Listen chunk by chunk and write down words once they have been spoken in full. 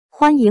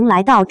欢迎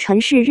来到陈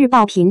氏日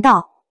报频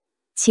道，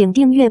请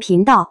订阅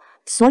频道，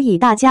所以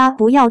大家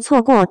不要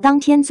错过当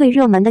天最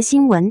热门的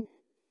新闻。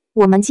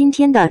我们今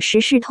天的时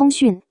事通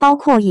讯包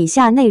括以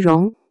下内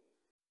容：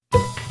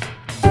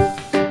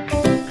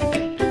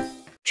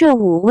这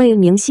5位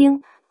明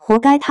星，活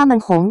该他们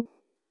红。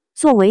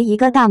作为一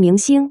个大明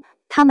星，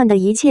他们的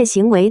一切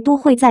行为都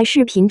会在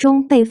视频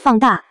中被放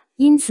大，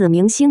因此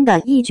明星的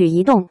一举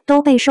一动都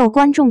备受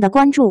观众的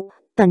关注。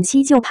本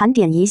期就盘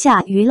点一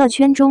下娱乐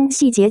圈中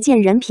细节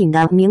见人品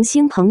的明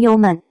星朋友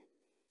们。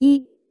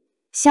1.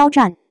 肖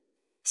战。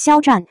肖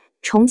战，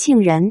重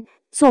庆人，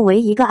作为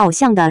一个偶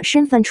像的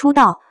身份出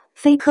道，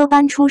非科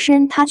班出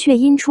身，他却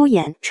因出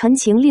演《陈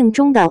情令》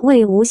中的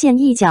魏无羡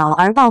一角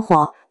而爆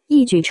火，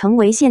一举成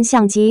为现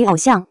象级偶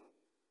像。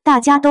大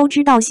家都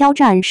知道肖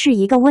战是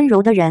一个温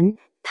柔的人，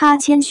他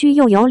谦虚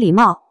又有礼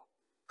貌，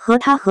和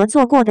他合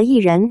作过的艺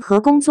人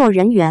和工作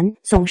人员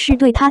总是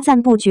对他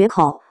赞不绝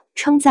口，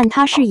称赞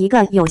他是一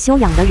个有修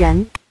养的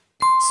人。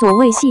所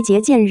谓细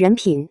节见人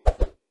品，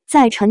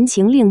在《陈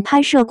情令》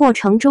拍摄过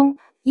程中，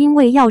因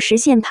为要实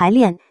现排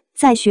练，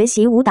在学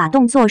习武打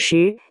动作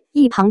时，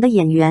一旁的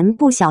演员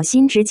不小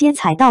心直接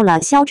踩到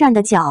了肖战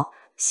的脚，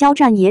肖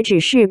战也只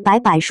是摆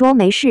摆说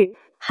没事，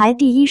还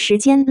第一时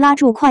间拉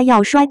住快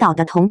要摔倒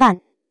的同伴。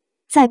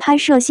在拍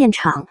摄现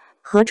场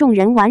和众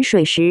人玩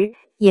水时，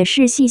也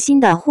是细心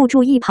的护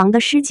住一旁的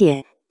师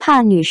姐，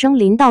怕女生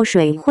淋到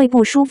水会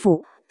不舒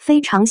服，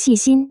非常细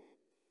心。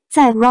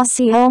在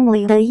Rossi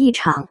Only 的一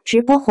场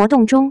直播活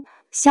动中，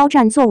肖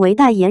战作为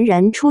代言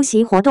人出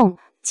席活动，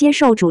接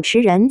受主持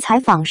人采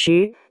访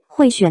时，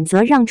会选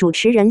择让主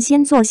持人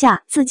先坐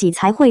下，自己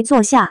才会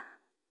坐下。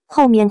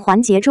后面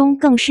环节中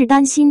更是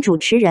担心主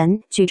持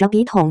人举着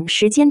笔筒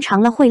时间长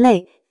了会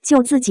累，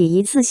就自己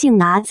一次性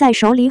拿在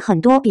手里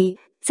很多笔，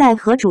在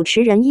和主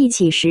持人一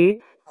起时，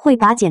会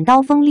把剪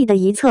刀锋利的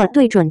一侧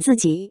对准自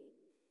己。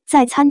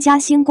在参加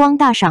星光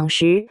大赏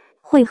时，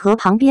会和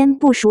旁边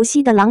不熟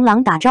悉的郎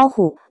朗打招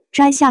呼，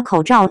摘下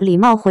口罩礼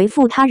貌回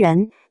复他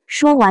人，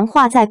说完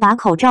话再把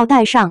口罩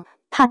戴上，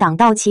怕挡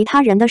到其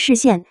他人的视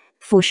线，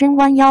俯身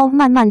弯腰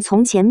慢慢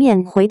从前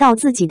面回到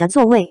自己的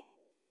座位。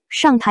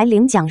上台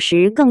领奖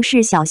时更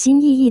是小心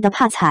翼翼的，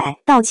怕踩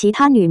到其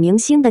他女明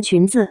星的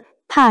裙子，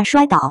怕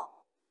摔倒，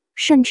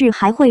甚至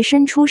还会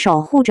伸出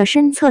手护着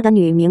身侧的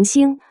女明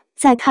星，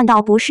在看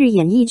到不是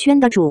演艺圈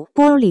的主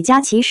播李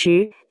佳琦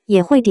时，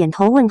也会点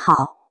头问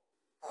好，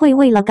会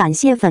为了感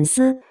谢粉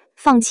丝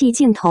放弃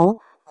镜头，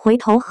回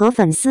头和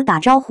粉丝打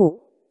招呼。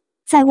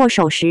在握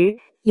手时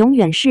永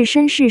远是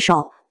绅士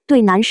手，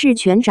对男士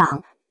拳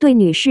掌，对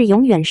女士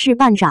永远是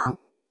半掌。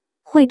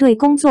会对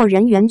工作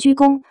人员鞠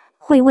躬，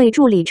会为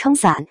助理撑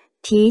伞、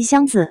提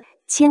箱子、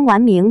签完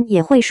名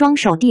也会双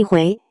手递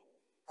回。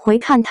回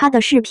看他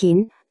的视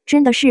频，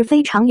真的是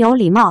非常有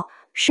礼貌，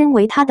身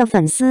为他的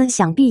粉丝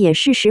想必也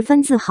是十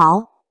分自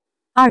豪。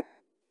2.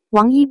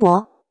 王一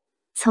博。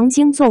曾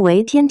经作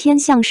为《天天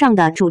向上》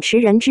的主持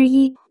人之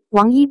一，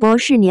王一博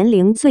是年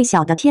龄最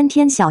小的天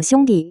天小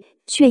兄弟，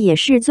却也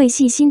是最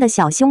细心的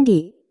小兄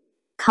弟。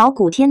考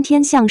古《天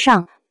天向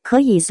上》可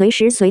以随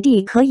时随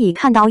地可以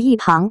看到一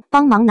旁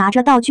帮忙拿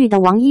着道具的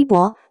王一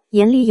博，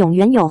眼里有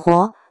缘有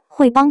活，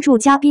会帮助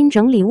嘉宾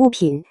整理物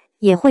品，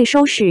也会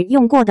收拾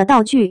用过的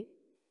道具，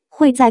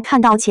会在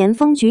看到前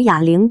锋举哑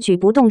铃举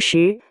不动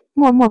时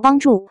默默帮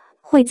助，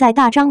会在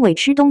大张伟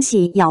吃东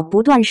西咬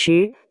不断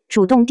时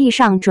主动递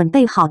上准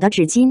备好的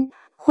纸巾，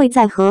会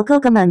在和哥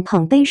哥们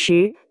捧杯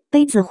时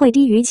杯子会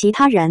低于其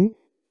他人，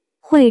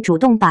会主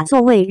动把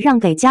座位让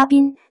给嘉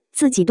宾，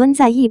自己蹲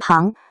在一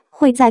旁，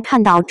会在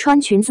看到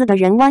穿裙子的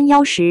人弯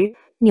腰时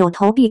扭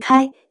头避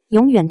开，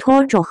永远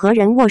拖着和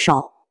人握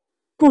手。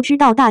不知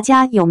道大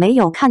家有没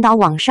有看到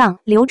网上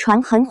流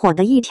传很火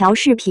的一条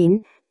视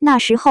频，那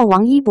时候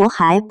王一博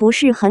还不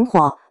是很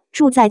火，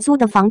住在租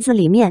的房子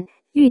里面，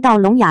遇到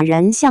聋哑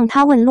人向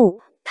他问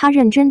路，他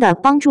认真的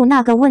帮助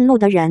那个问路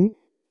的人，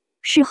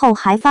事后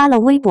还发了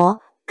微博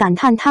感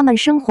叹他们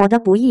生活的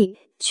不易，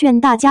劝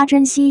大家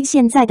珍惜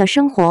现在的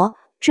生活。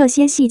这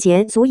些细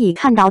节足以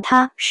看到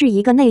他是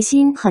一个内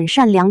心很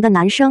善良的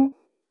男生。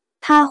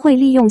他会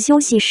利用休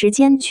息时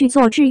间去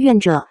做志愿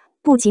者，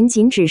不仅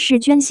仅只是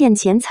捐献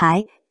钱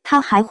财，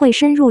他还会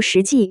深入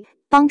实际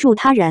帮助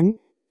他人。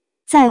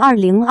在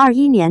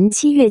2021年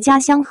7月家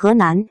乡河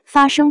南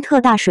发生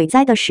特大水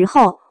灾的时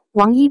候，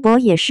王一博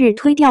也是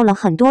推掉了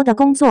很多的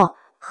工作，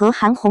和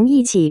韩红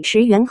一起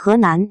驰援河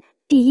南，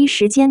第一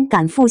时间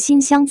赶赴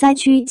新乡灾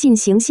区进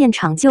行现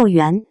场救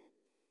援。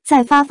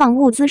在发放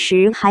物资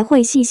时还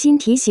会细心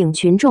提醒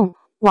群众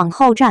往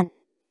后站，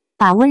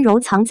把温柔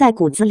藏在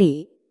骨子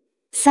里。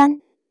3.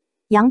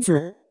 杨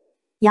紫。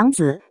杨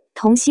紫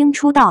童星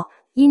出道，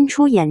因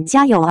出演《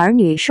家有儿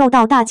女》受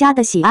到大家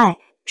的喜爱，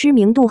知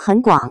名度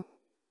很广。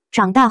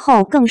长大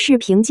后更是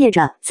凭借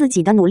着自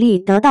己的努力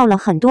得到了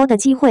很多的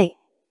机会，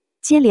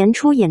接连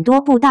出演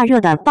多部大热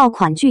的爆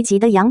款剧集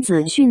的杨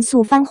紫迅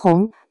速翻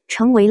红，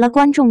成为了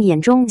观众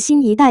眼中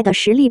新一代的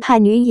实力派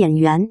女演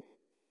员。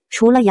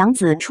除了杨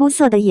紫出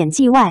色的演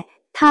技外，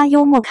她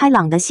幽默开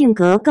朗的性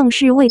格更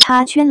是为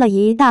她圈了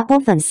一大波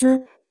粉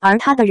丝，而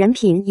她的人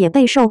品也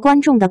备受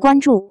观众的关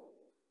注。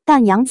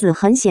但杨紫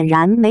很显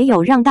然没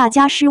有让大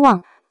家失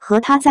望，和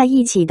她在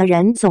一起的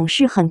人总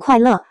是很快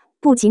乐，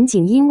不仅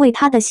仅因为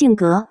她的性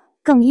格，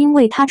更因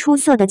为她出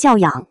色的教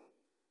养。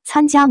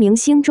参加明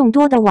星众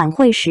多的晚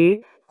会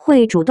时，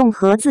会主动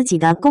和自己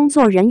的工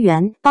作人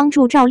员帮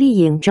助赵丽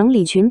颖整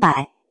理裙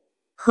摆。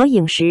合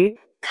影时，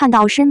看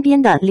到身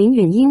边的林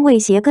允因为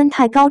鞋跟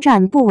太高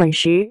站不稳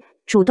时，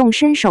主动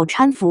伸手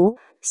搀扶，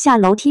下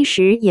楼梯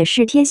时也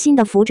是贴心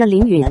的扶着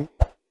林允。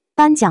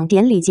颁奖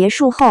典礼结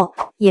束后，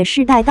也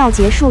是待到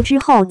结束之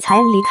后才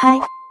离开。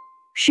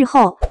事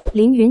后，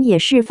林允也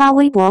是发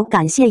微博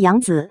感谢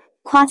杨紫，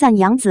夸赞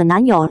杨紫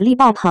男友力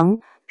爆棚，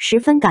十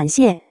分感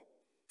谢。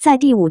在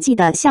第5季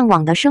的《向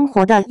往的生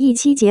活》的一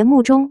期节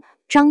目中，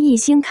张艺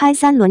兴开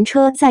3轮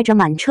车载着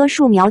满车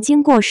树苗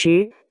经过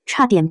时，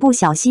差点不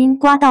小心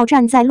刮到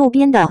站在路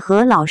边的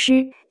何老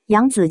师。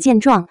杨紫见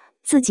状，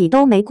自己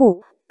都没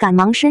顾，赶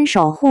忙伸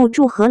手护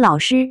住何老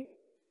师，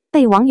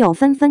被网友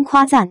纷纷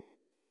夸赞。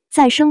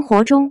在生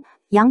活中，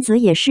杨紫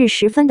也是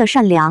十分的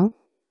善良。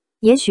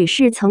也许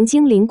是曾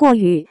经淋过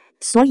雨，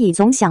所以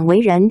总想为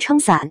人撑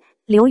伞。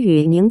刘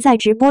宇宁在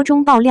直播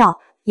中爆料，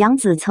杨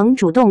紫曾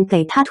主动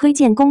给他推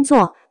荐工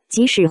作，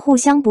即使互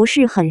相不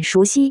是很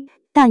熟悉，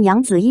但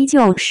杨紫依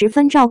旧十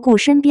分照顾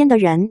身边的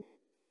人。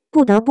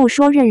不得不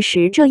说，认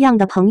识这样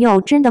的朋友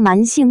真的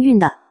蛮幸运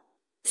的。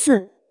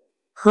4.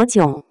 何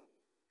炅。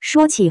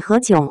说起何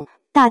炅，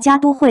大家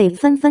都会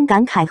纷纷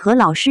感慨何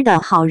老师的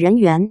好人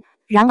缘。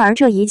然而，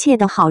这一切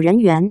的好人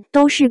缘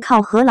都是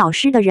靠何老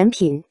师的人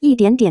品一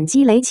点点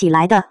积累起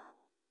来的。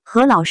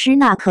何老师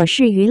那可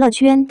是娱乐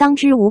圈当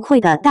之无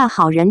愧的大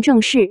好人，正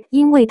是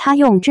因为他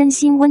用真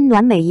心温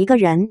暖每一个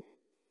人。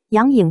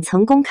杨颖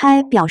曾公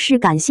开表示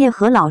感谢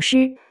何老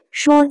师，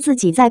说自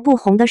己在不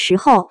红的时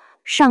候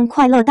上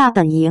快乐大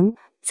本营，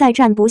在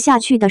站不下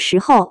去的时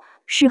候，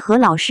是何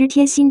老师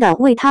贴心的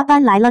为他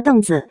搬来了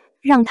凳子，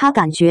让他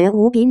感觉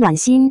无比暖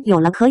心，有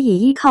了可以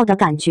依靠的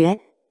感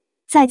觉。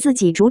在自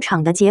己主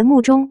场的节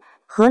目中，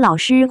何老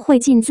师会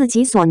尽自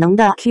己所能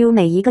的 cue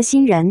每一个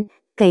新人，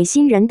给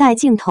新人带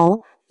镜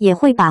头，也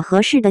会把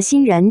合适的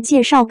新人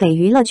介绍给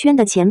娱乐圈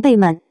的前辈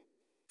们。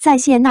在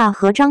谢娜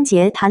和张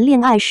杰谈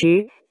恋爱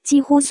时，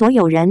几乎所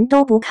有人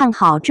都不看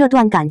好这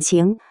段感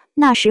情。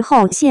那时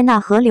候谢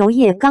娜和刘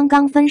烨刚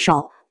刚分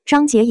手，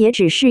张杰也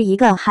只是一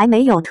个还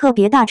没有特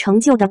别大成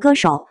就的歌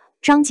手。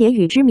张杰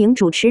与知名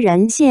主持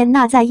人谢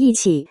娜在一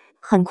起，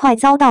很快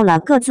遭到了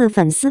各自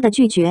粉丝的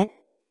拒绝。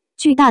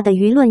巨大的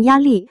舆论压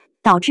力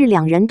导致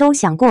两人都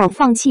想过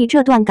放弃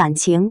这段感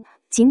情，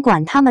尽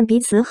管他们彼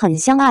此很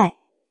相爱。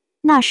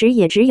那时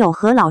也只有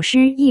何老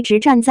师一直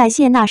站在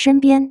谢娜身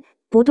边，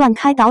不断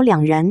开导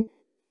两人。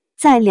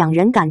在两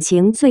人感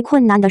情最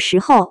困难的时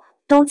候，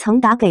都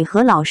曾打给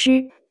何老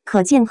师，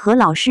可见何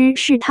老师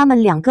是他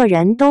们两个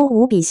人都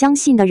无比相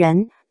信的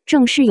人。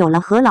正是有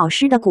了何老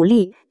师的鼓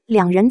励，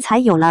两人才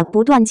有了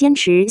不断坚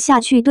持下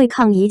去对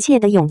抗一切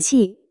的勇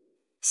气。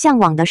向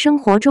往的生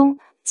活中，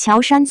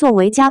乔杉作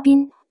为嘉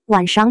宾，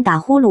晚上打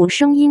呼噜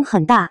声音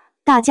很大，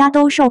大家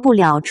都受不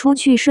了，出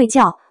去睡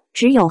觉，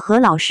只有何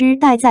老师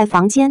待在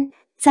房间，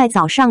在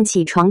早上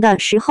起床的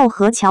时候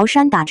和乔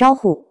杉打招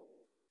呼。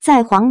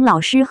在黄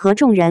老师和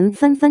众人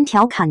纷纷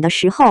调侃的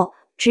时候，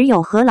只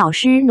有何老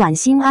师暖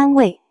心安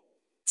慰。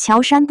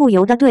乔杉不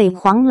由得对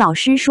黄老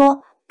师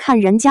说，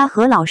看人家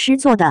何老师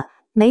做的，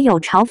没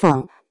有嘲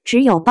讽，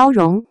只有包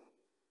容。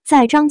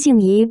在张静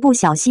怡不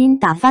小心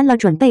打翻了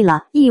准备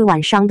了一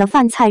晚上的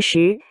饭菜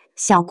时，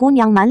小姑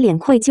娘满脸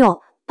愧疚，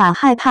把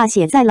害怕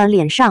写在了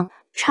脸上，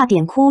差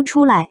点哭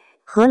出来。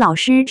何老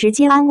师直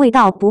接安慰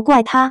道，不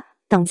怪她，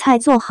等菜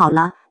做好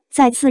了，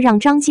再次让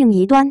张静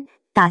怡端，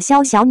打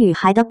消小女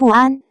孩的不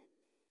安。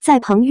在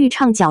彭昱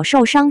畅脚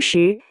受伤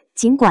时，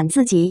尽管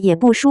自己也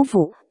不舒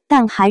服，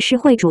但还是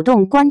会主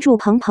动关注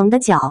彭彭的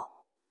脚。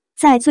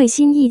在最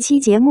新一期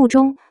节目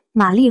中，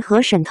马丽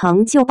和沈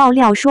腾就爆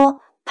料说，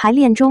排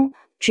练中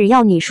只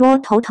要你说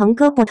头疼、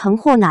胳膊疼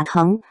或哪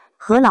疼，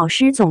何老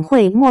师总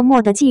会默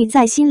默地记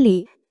在心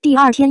里，第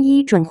二天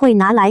一准会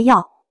拿来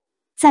要。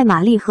在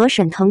马丽和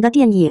沈腾的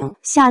电影《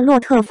夏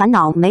洛特烦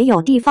恼》没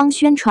有地方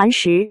宣传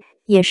时，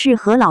也是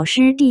何老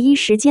师第一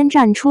时间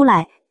站出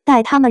来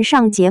带他们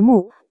上节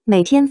目，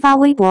每天发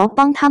微博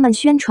帮他们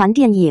宣传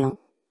电影。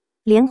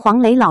连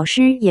黄磊老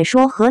师也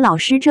说，何老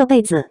师这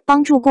辈子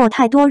帮助过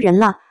太多人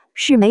了，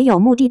是没有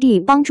目的地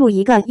帮助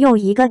一个又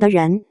一个的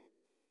人。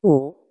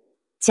5.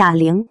 贾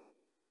玲。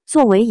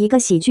作为一个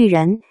喜剧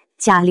人，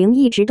贾玲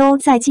一直都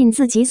在尽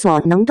自己所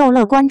能逗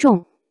乐观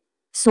众。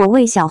所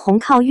谓小红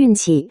靠运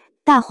气，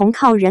大红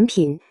靠人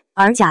品，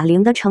而贾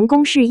玲的成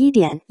功是一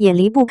点也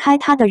离不开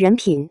她的人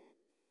品。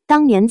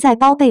当年在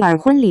包贝尔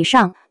婚礼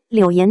上，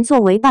柳岩作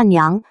为伴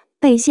娘，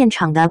被现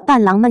场的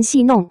伴郎们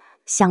戏弄，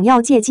想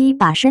要借机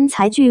把身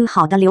材巨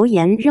好的柳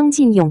岩扔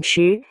进泳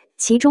池，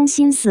其中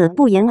心思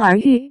不言而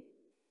喻。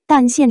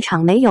但现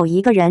场没有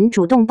一个人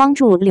主动帮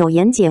助柳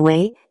岩解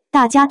围，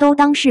大家都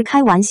当是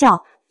开玩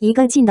笑，一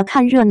个劲的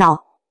看热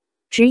闹。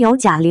只有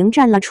贾玲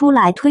站了出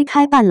来，推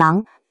开伴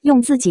郎，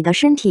用自己的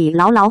身体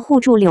牢牢护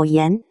住柳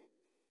岩。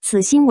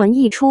此新闻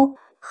一出，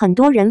很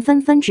多人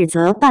纷纷指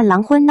责伴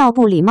郎婚闹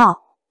不礼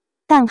貌。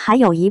但还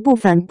有一部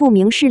分不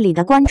明事理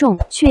的观众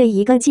却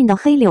一个劲的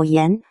黑柳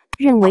岩，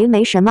认为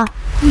没什么，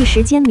一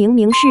时间明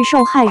明是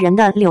受害人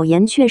的柳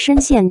岩却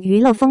深陷娱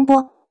乐风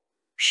波。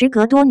时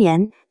隔多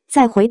年，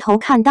再回头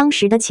看当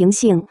时的情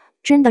形，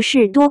真的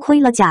是多亏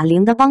了贾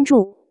玲的帮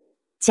助。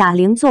贾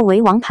玲作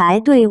为王牌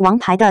对王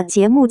牌的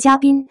节目嘉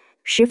宾，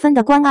十分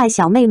的关爱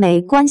小妹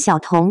妹关晓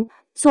彤。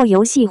做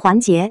游戏环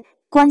节，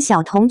关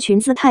晓彤裙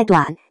子太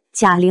短，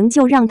贾玲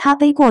就让她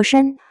背过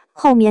身，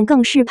后面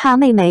更是怕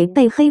妹妹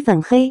被黑粉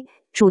黑，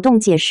主动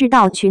解释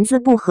到裙子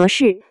不合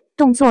适，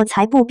动作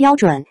才不标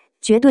准，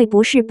绝对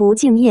不是不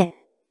敬业。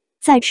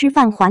在吃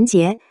饭环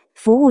节，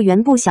服务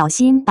员不小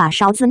心把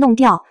勺子弄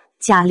掉，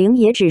贾玲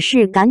也只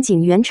是赶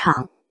紧圆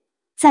场。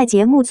在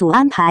节目组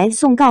安排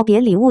送告别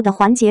礼物的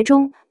环节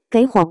中，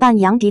给伙伴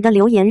杨迪的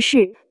留言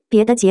是：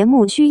别的节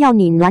目需要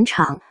你暖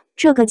场，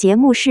这个节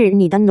目是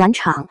你的暖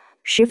场，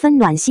十分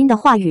暖心的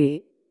话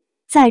语。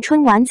在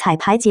春晚彩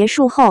排结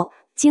束后，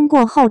经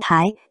过后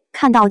台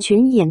看到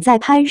群演在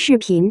拍视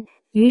频，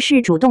于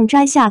是主动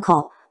摘下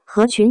口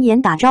和群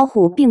演打招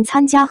呼并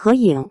参加合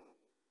影，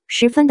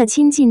十分的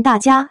亲近大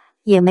家，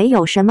也没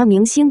有什么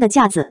明星的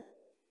架子。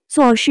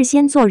做事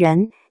先做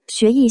人，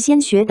学艺先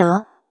学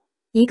德。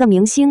一个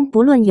明星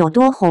不论有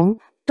多红，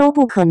都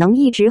不可能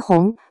一直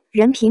红，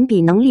人品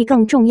比能力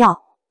更重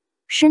要。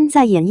身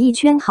在演艺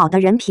圈，好的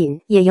人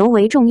品也尤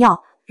为重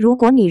要。如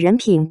果你人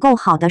品够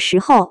好的时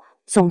候，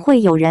总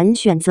会有人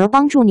选择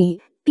帮助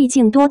你，毕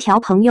竟多条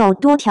朋友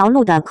多条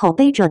路的口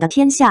碑者的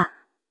天下。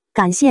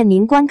感谢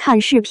您观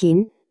看视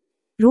频。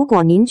如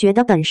果您觉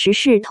得本时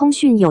事通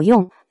讯有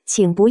用，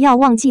请不要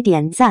忘记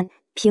点赞、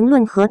评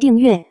论和订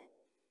阅。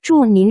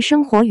祝您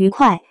生活愉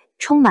快，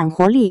充满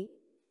活力。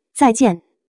再见。